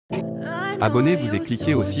Abonnez-vous et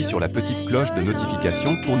cliquez aussi sur la petite cloche de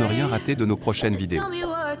notification pour ne rien rater de nos prochaines vidéos.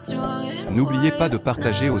 N'oubliez pas de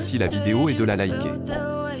partager aussi la vidéo et de la liker.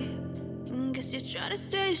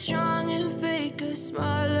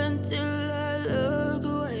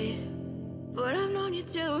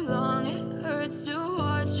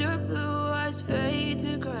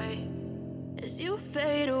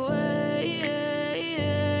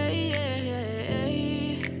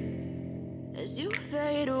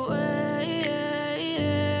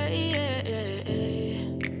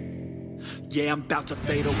 Yeah, I'm about to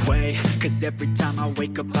fade away, cause every time I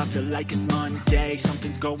wake up I feel like it's Monday.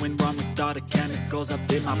 Something's going wrong with all the chemicals up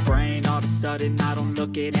in my brain. All of a sudden I don't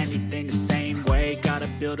look at anything the same way. Got a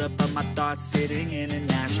build up of my thoughts sitting in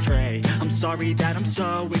an ashtray. I'm sorry that I'm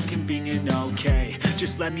so inconvenient, okay.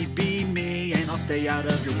 Just let me be me and I'll stay out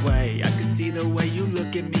of your way. I can see the way you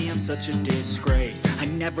look at me, I'm such a disgrace. I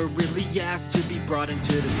never really asked to be brought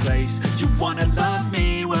into this place. You wanna love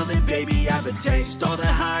me? Well then baby I have a taste. All the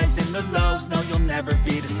highs and the lows, no you'll never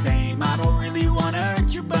be the same. I don't really wanna hurt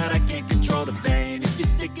you but I can't control the pain. If you're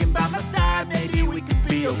sticking by my side maybe we could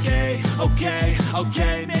be okay.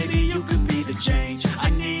 Okay, maybe you could be the change I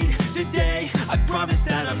need today. I promise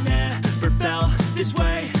that I've never felt this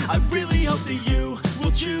way. I really hope that you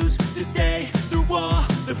will choose to stay through all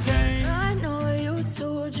the pain. I know you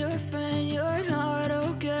told your friend you're not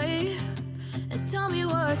okay, and tell me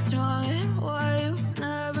what's wrong and why you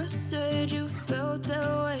never said you felt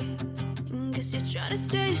that way. Guess you're trying to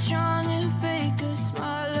stay strong and